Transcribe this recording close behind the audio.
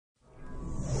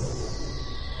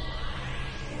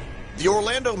The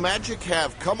Orlando Magic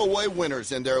have come away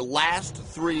winners in their last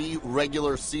three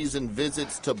regular season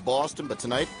visits to Boston, but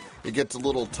tonight it gets a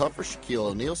little tougher.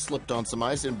 Shaquille O'Neal slipped on some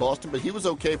ice in Boston, but he was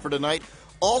okay for tonight.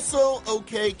 Also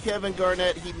okay, Kevin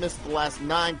Garnett. He missed the last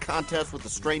 9 contests with a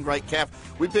strained right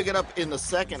calf. We pick it up in the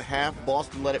second half.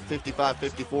 Boston led it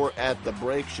 55-54 at the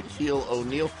break. Shaquille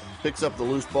O'Neal picks up the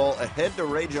loose ball ahead to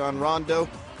Rajon Rondo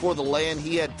for the lay-in.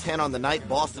 He had 10 on the night.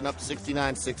 Boston up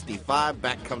 69-65.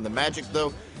 Back come the Magic,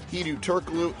 though. Hedo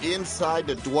Turkoglu inside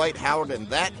to Dwight Howard, and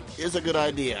that is a good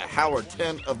idea. Howard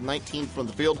 10 of 19 from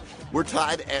the field. We're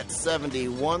tied at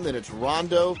 71. Then it's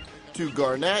Rondo to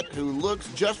Garnett, who looks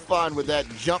just fine with that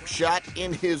jump shot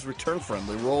in his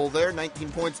return-friendly role there.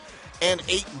 19 points and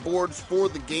 8 boards for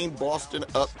the game. Boston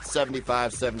up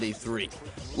 75-73.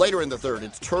 Later in the third,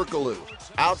 it's Turkoglu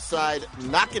outside,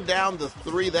 knocking down the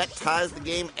three. That ties the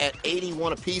game at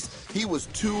 81 apiece. He was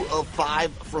 2 of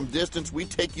 5 from distance. We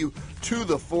take you to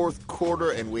the fourth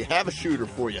quarter, and we have a shooter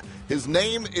for you. His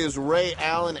name is Ray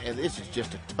Allen, and this is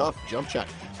just a tough jump shot.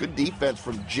 Good defense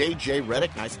from J.J.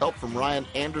 Redick. Nice help from Ryan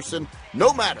Anderson.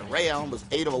 No matter, Ray Allen was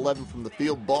 8 of 11 from the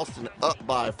field. Boston up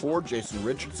by 4. Jason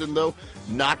Richardson, though,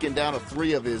 knocking down a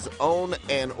 3 of his own,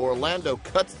 and Orlando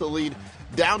cuts the lead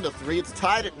down to 3. It's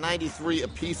tied at 93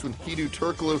 apiece when Hedo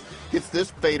Turkoglu hits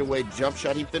this fadeaway jump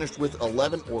shot. He finished with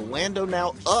 11. Orlando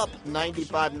now up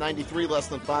 95-93, less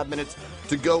than 5 minutes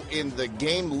to go in the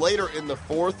game. Later in the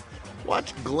fourth,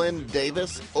 watch Glenn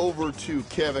Davis over to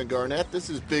Kevin Garnett. This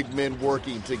is big men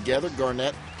working together.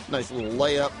 Garnett, nice little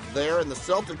layup there, and the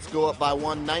Celtics go up by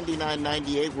 1,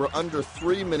 99-98. We're under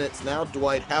 3 minutes now.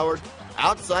 Dwight Howard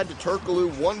outside to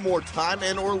Turkoglu one more time,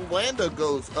 and Orlando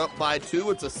goes up by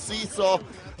 2. It's a seesaw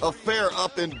affair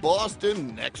up in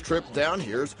Boston. Next trip down,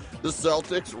 here's the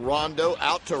Celtics. Rondo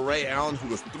out to Ray Allen, who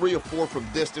was 3 of 4 from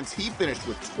distance. He finished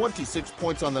with 26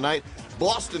 points on the night.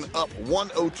 Boston up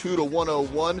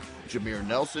 102-101. Jameer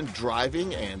Nelson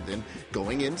driving and then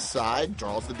going inside,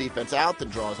 draws the defense out, then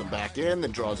draws him back in,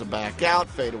 then draws him back out.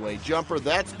 Fadeaway jumper,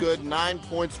 that's good. 9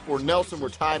 points for Nelson. We're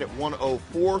tied at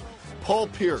 104. Paul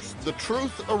Pierce, the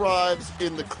truth arrives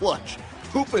in the clutch.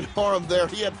 Hoop and harm there.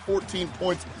 He had 14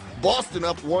 points. Boston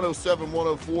up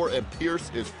 107-104, and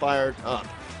Pierce is fired up.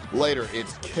 Later,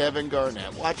 it's Kevin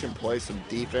Garnett. Watch him play some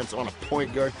defense on a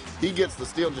point guard. He gets the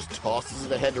steal, just tosses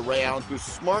it ahead to Ray Allen, who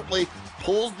smartly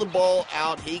pulls the ball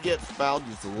out. He gets fouled,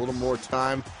 just a little more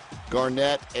time.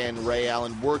 Garnett and Ray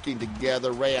Allen working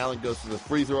together. Ray Allen goes to the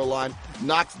free throw line,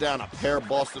 knocks down a pair.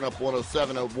 Boston up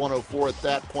 107-104 at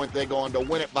that point. They go on to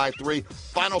win it by 3.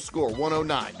 Final score,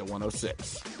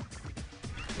 109-106.